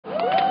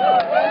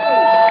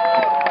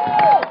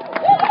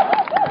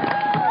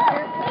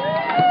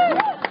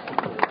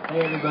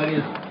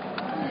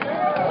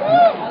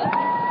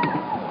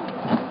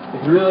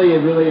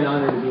really an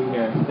honor to be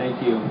here.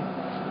 Thank you.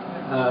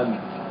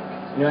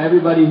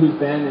 Everybody who's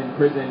been in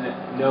prison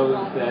knows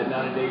that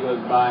not a day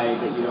goes by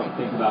that you don't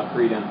think about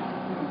freedom.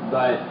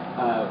 But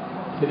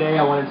today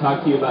I want to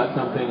talk to you about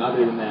something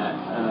other than that.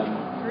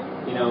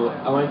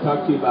 I want to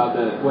talk to you about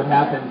what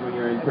happens when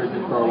you're in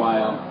prison for a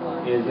while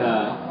is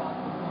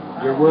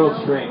your world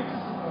shrinks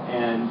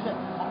and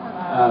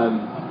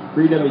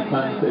freedom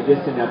becomes a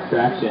distant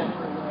abstraction.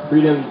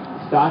 Freedom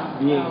stops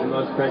being the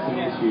most pressing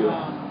issue,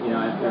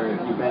 after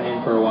you've been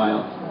in for a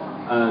while.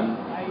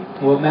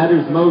 What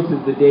matters most is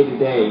the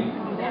day-to-day.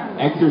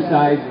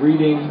 Exercise,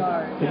 reading,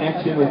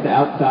 connection with the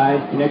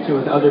outside, connection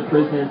with other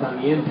prisoners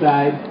on the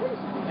inside,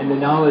 and the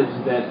knowledge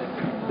that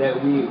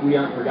we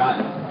aren't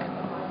forgotten,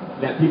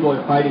 that people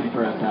are fighting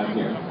for us out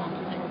here.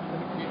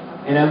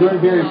 And I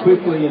learned very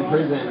quickly in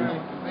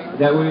prison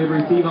that we would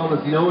receive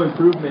almost no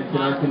improvements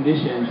in our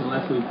conditions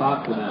unless we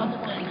fought for them.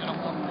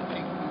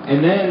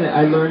 And then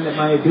I learned that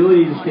my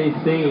ability to stay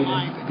sane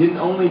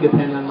didn't only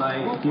depend on my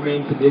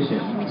humane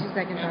conditions.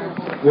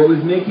 What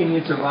was making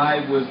me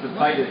survive was the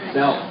fight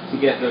itself to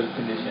get those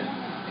conditions.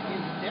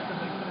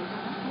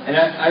 And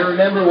I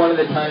remember one of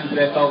the times that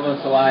I felt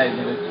most alive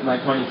in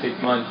my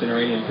 26 months in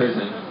Iranian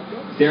prison.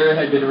 Sarah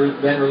had been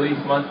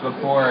released months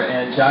before,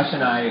 and Josh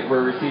and I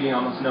were receiving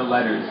almost no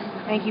letters.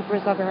 Thank you,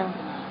 Priscilla.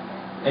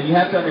 And you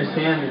have to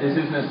understand that this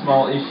isn't a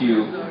small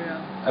issue.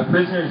 A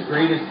prisoner's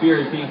greatest fear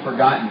is being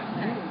forgotten.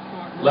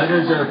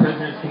 Letters are a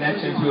prisoner's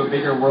connection to a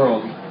bigger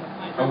world,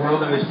 a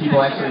world in which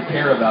people actually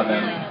care about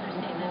them.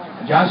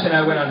 Josh and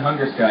I went on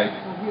hunger strike.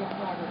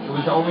 It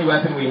was the only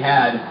weapon we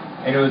had,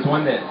 and it was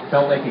one that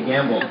felt like a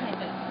gamble.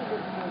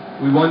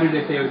 We wondered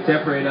if they would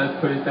separate us,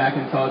 put us back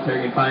in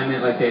solitary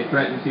confinement like they had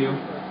threatened to.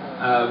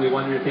 We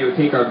wondered if they would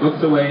take our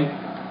books away.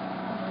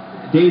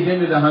 Days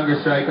into the hunger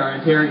strike, our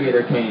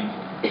interrogator came.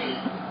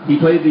 He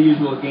played the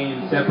usual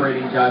game,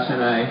 separating Josh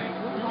and I,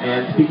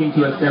 and speaking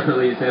to us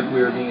separately as if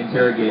we were being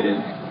interrogated.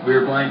 We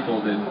were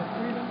blindfolded.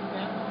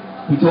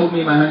 He told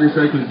me my hunger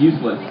strike was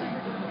useless,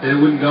 that it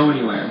wouldn't go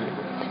anywhere,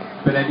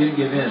 but I didn't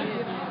give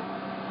in.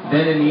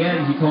 Then in the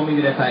end, he told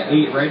me that if I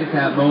ate right at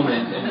that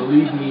moment, and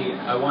believe me,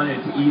 I wanted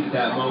to eat at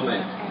that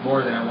moment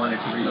more than I wanted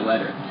to read a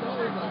letter.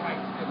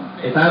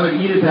 If I would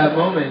eat at that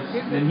moment,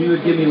 then he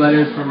would give me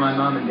letters from my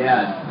mom and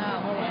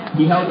dad.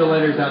 He held the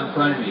letters out in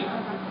front of me.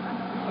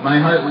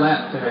 My heart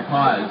leapt and I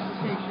paused.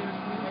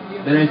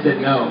 Then I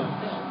said no.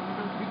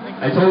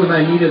 I told him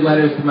I needed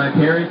letters from my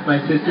parents,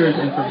 my sisters,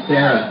 and from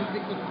Sarah.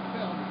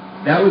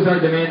 That was our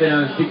demand and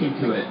I was sticking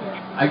to it.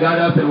 I got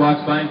up and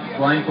walked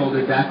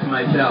blindfolded back to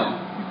my cell.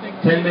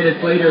 10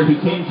 minutes later, he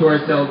came to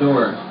our cell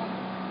door.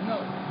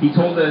 He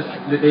told us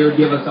that they would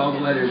give us all the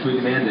letters we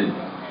demanded.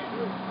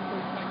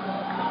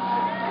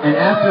 And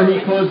after he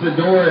closed the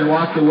door and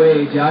walked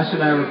away, Josh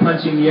and I were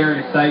punching the air in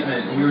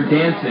excitement, and we were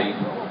dancing.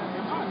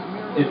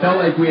 It felt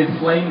like we had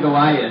slain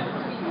Goliath.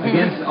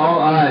 Against all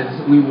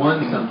odds, we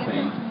won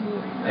something.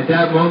 At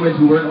that moment,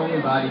 we weren't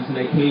only bodies in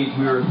a cage,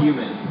 we were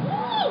human.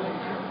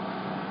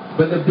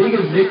 But the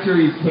biggest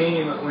victories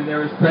came when there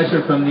was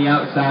pressure from the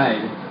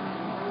outside.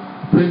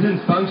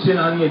 Prisons function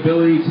on the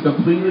ability to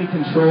completely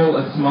control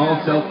a small,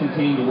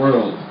 self-contained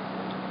world.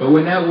 But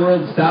when that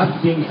world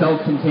stops being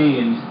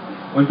self-contained,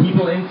 when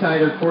people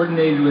inside are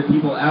coordinated with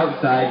people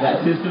outside,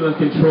 that system of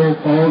control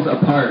falls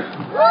apart.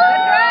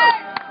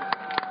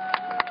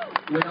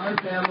 When our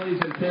families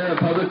and Sarah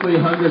publicly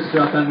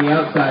hunger-struck on the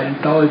outside in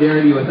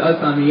solidarity with us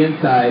on the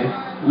inside,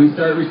 we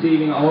start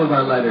receiving all of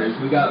our letters.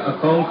 We got a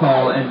phone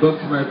call and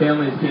books from our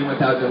families came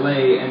without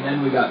delay, and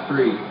then we got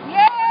free.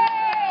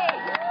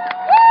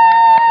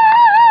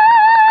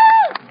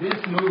 This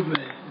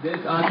movement, this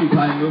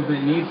Occupy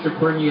movement, needs to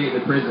permeate the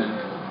prison.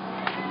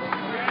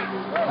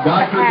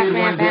 God forbid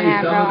one day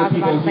some of the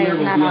people here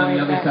will be on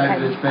the other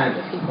side of this fence.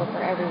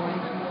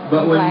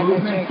 But when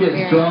movements get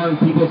strong,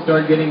 people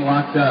start getting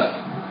locked up.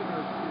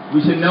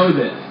 We should know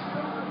this.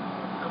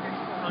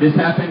 This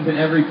happens in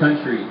every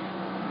country.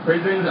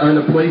 Prisons are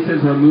the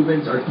places where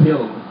movements are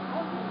killed.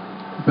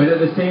 But at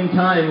the same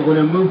time, when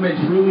a movement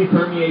truly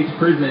permeates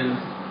prisons,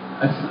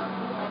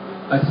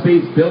 a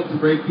space built to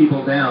break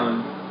people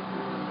down,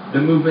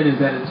 the movement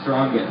is at its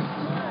strongest.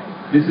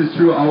 This is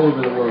true all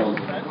over the world.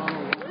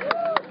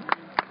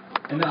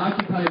 And the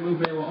Occupy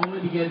movement will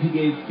only begin to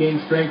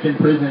gain strength in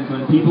prisons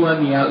when people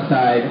on the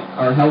outside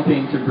are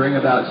helping to bring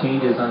about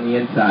changes on the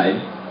inside.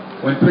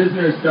 When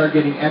prisoners start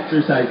getting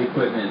exercise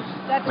equipment,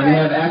 when they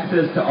have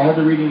access to all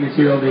the reading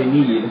material they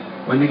need,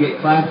 when they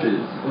get classes,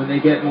 when they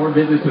get more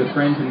visits with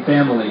friends and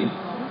family,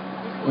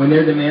 when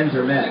their demands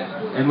are met,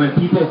 and when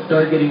people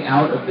start getting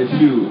out of the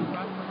shoe.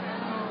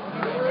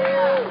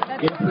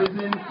 In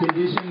prison,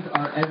 conditions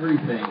are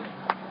everything.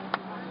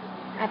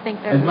 I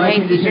think that's a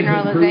hasty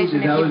generalization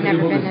if you've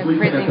never been to prison. As my conditions improved and I was able to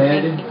sleep in a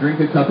bed, drink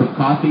a cup of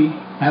coffee,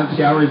 have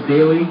showers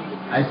daily,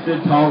 I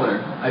stood taller.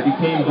 I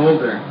became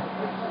bolder.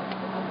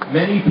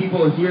 Many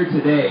people here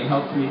today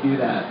helped me do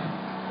that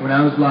when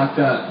I was locked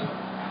up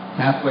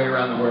halfway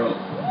around the world.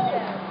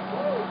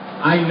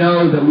 I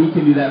know that we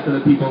can do that for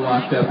the people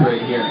locked up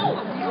right here.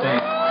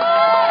 Thanks.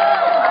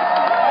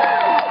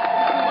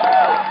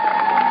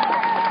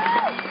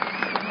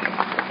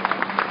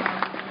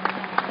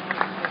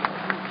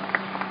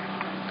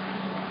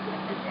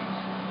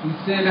 We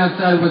stand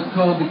outside what's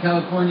called the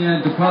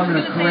California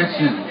Department of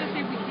Correction.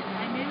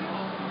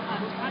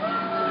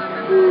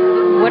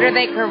 What are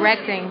they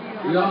correcting?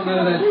 We all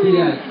know that's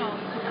BS.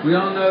 We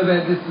all know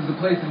that this is a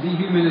place of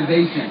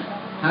dehumanization.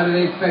 How do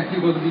they expect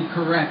people to be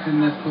correct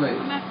in this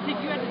place?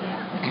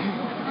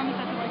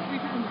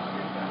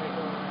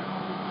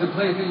 The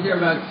place we hear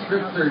about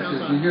script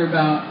searches. We hear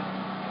about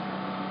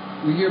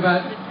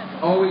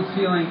always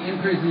feeling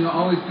in prison. You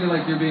always feel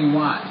like you're being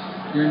watched.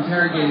 You're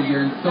interrogated.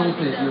 You're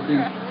insulted. You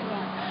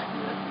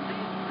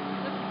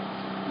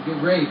get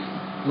raped.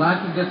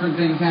 Lots of different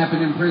things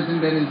happen in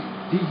prison that is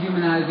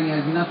dehumanizing.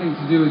 Has nothing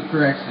to do with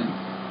corrections.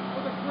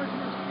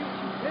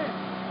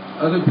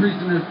 Other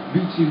prisoners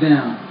beat you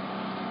down.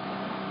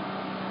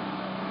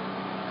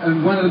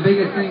 And one of the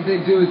biggest things they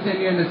do is send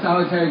you into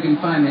solitary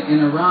confinement. In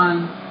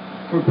Iran,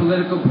 for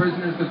political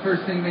prisoners, the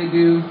first thing they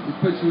do is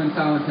put you in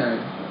solitary.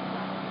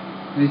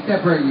 They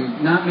separate you,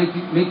 not make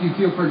you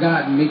feel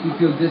forgotten, make you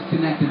feel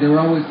disconnected. They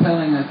were always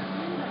telling us,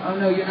 oh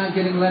no, you're not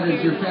getting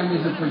letters, your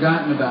families have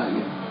forgotten about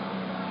you.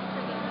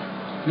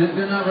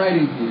 They're not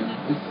writing to you.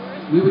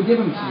 We would give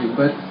them to you,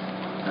 but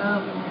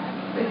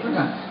they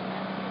forgot.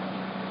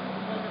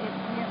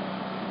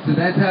 So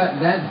that's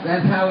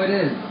how it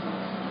is.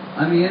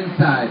 On the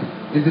inside,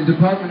 it's a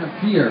department of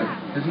fear.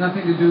 It has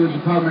nothing to do with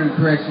Department of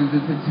Corrections.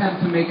 It's an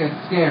attempt to make us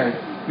scared,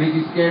 make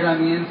you scared on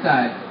the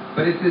inside.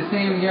 But it's the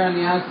same here on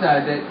the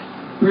outside, that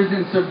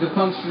prisons serve the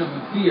function of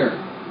a fear.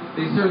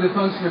 They serve the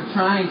function of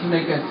trying to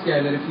make us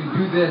scared, that if you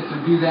do this or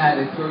do that,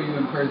 they throw you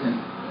in prison.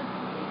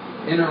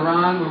 In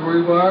Iran, where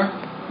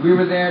we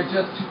were there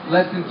just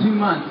less than 2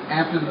 months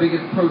after the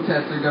biggest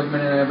protest their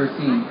government had ever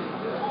seen.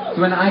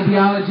 So when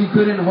ideology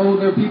couldn't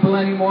hold their people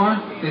anymore,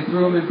 they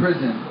threw them in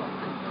prison.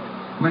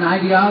 When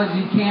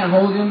ideology can't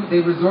hold them, they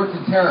resort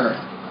to terror.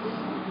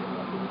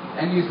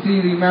 And you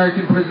see the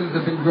American prisons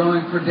have been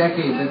growing for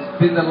decades. It's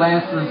been the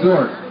last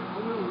resort.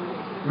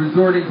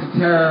 Resorting to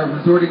terror,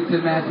 resorting to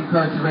mass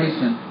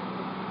incarceration.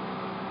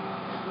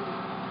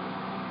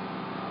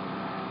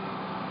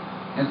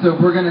 And so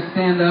if we're going to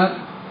stand up,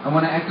 I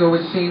want to echo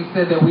what Shane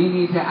said, that we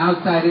need to,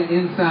 outside and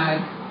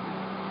inside,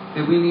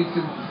 that we need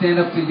to stand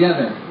up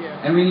together.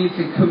 And we need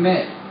to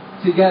commit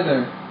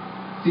together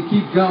to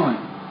keep going.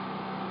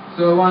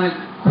 So I want a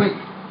quick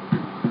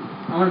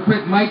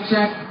mic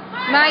check.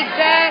 Mic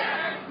check.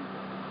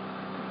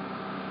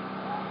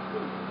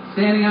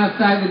 Standing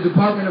outside the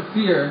Department of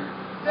Fear.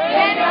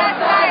 Standing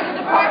outside the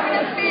Department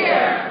of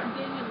Fear.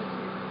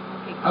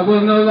 I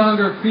will no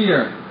longer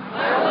fear.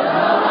 I will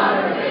no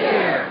longer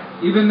fear.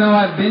 Even though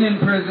I've been in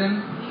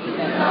prison.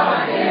 Even though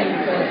I've been in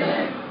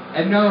prison.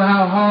 And know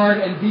how hard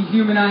and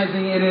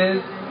dehumanizing it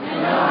is.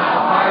 And know how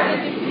hard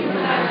and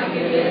dehumanizing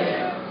it is.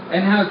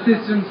 And how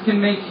systems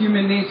can make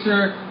human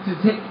nature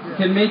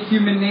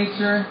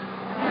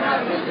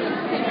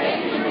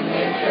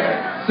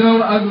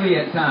so ugly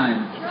at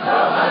times.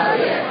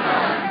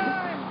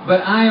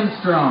 But I am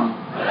strong.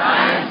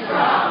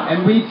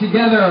 And we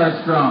together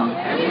are strong.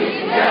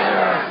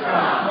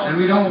 And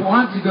we don't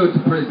want to go to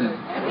prison.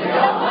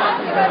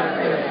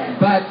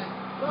 But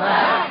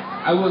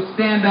I will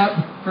stand up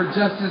for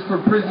justice for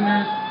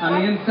prisoners on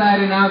the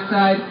inside and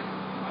outside.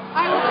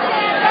 I will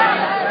stand up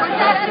for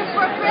justice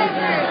for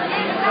prisoners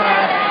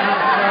inside and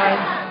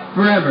outside.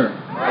 Forever.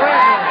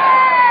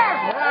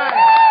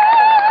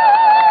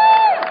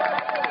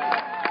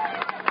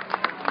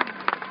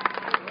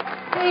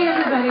 Hey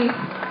everybody.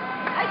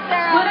 Hi,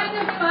 Sarah. One of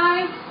the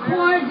 5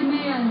 core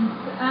demands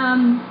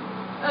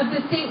of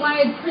the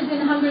statewide prison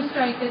hunger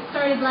strike that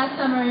started last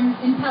summer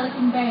in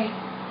Pelican Bay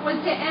was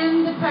to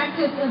end the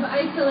practice of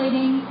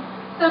isolating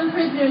some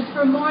prisoners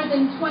for more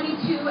than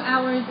 22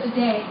 hours a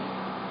day.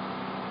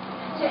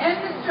 To end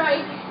the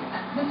strike,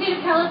 the state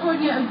of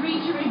California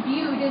agreed to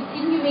review this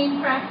inhumane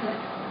practice.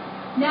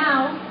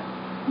 Now,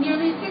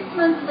 nearly 6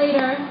 months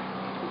later,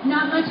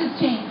 not much has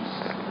changed.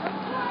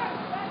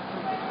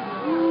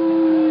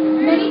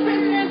 Many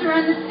prisoners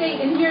around the state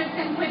and here at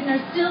San Quentin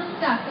are still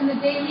stuck in the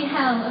daily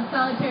hell of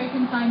solitary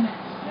confinement.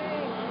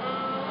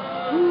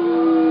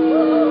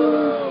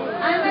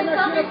 I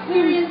myself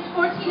experienced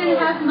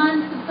 14.5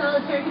 months of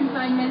solitary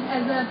confinement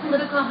as a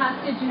political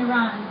hostage in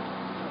Iran.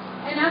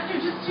 And after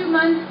just 2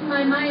 months,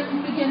 my mind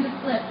began to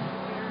slip.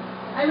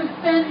 I would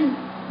spend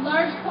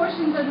large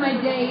portions of my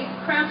day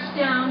crouched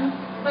down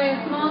by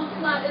a small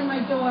slot in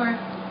my door,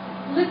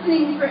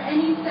 listening for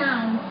any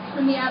sounds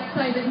from the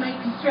outside that might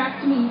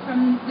distract me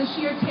from the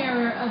sheer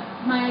terror of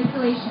my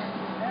isolation.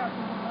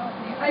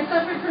 I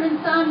suffered from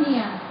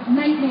insomnia,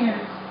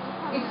 nightmares,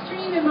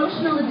 extreme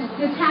emotional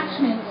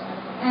detachment,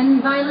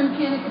 and violent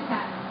panic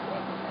attacks.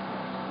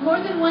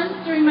 More than once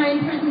during my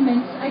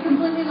imprisonment, I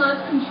completely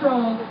lost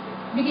control,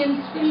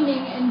 began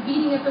screaming and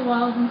beating at the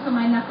walls until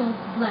my knuckles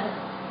bled.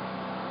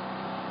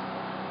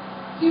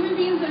 Human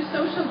beings are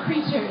social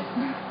creatures.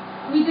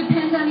 We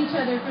depend on each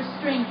other for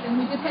strength, and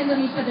we depend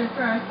on each other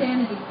for our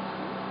sanity.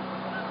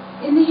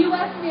 In the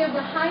U.S., we have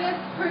the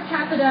highest per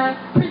capita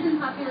prison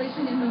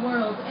population in the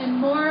world, and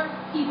more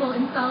people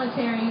in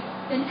solitary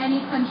than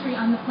any country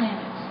on the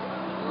planet.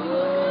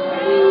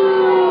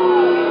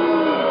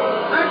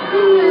 Our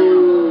prisons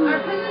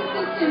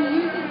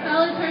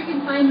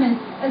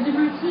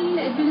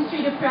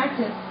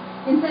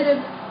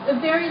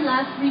very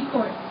last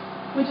recourse,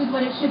 which is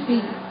what it should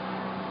be.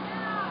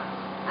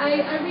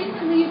 I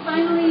recently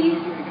finally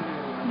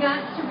got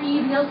to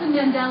read Nelson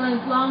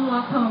Mandela's Long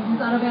Walk Home,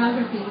 his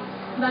autobiography,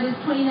 about his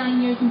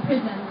 29 years in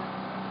prison.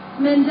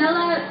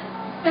 Mandela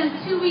spent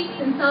 2 weeks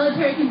in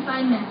solitary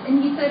confinement,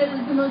 and he said it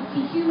was the most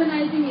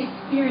dehumanizing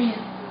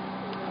experience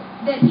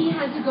that he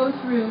had to go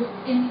through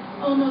in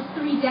almost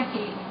 3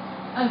 decades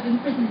of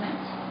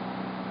imprisonment.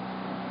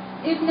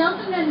 If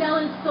Nelson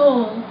Mandela's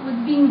soul was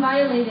being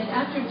violated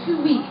after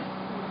 2 weeks,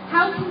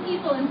 how can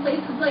people in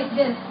places like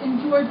this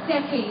endure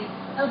decades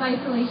of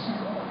isolation?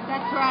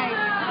 That's right.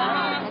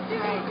 That's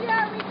right.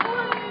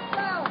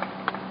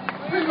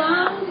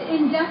 Prolonged,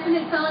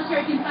 indefinite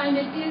solitary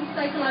confinement is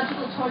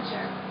psychological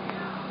torture.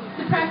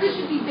 The practice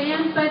should be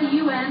banned by the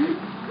UN,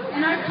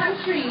 and our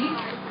country,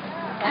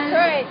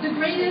 as the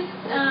greatest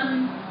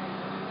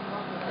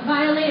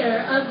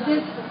violator of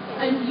this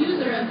and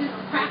user of this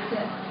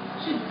practice,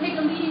 should take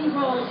a leading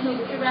role in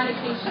its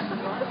eradication.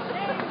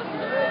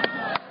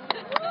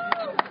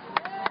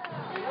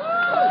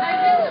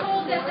 I've been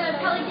told that the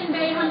Pelican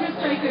Bay hunger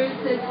strikers,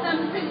 that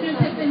some prisoners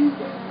have been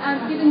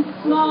given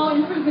small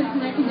improvements in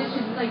their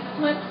conditions, like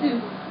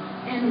sweatsuits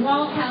and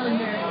wall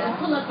calendars and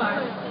pull-up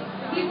bars.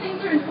 These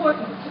things are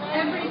important.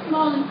 Every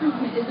small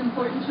improvement is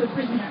important to a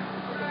prisoner.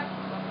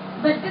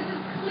 But this is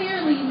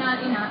clearly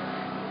not enough.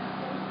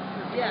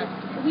 Yes.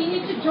 We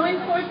need to join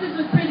forces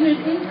with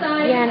prisoners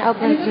inside. Yeah, and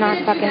Oakland's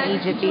not fucking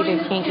Egypt either,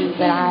 kinky,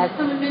 but I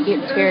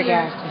get tear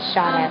gassed and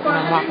shot at when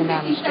I'm walking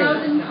down the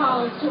street.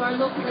 Calls to our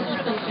local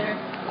legislature.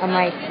 I'm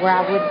like, where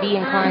I would be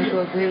inclined to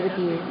agree with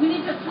you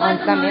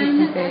on some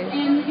instances,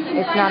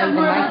 it's not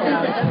even like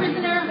that.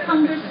 Prisoner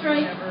Hunger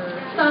Strike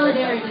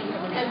Solidarity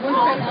at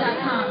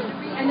WordPress.com,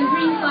 and the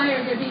green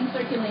flyers are being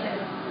circulated.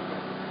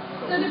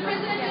 So the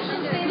prison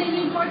officials say they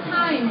need more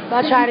time. So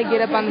I'll try to get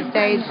up on the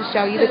stage to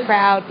show you the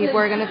crowd. People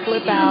are going to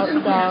flip out,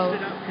 so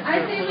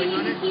I say we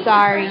need to keep the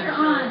pressure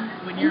on,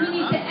 and we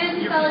need to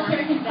end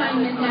solitary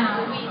confinement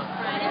now.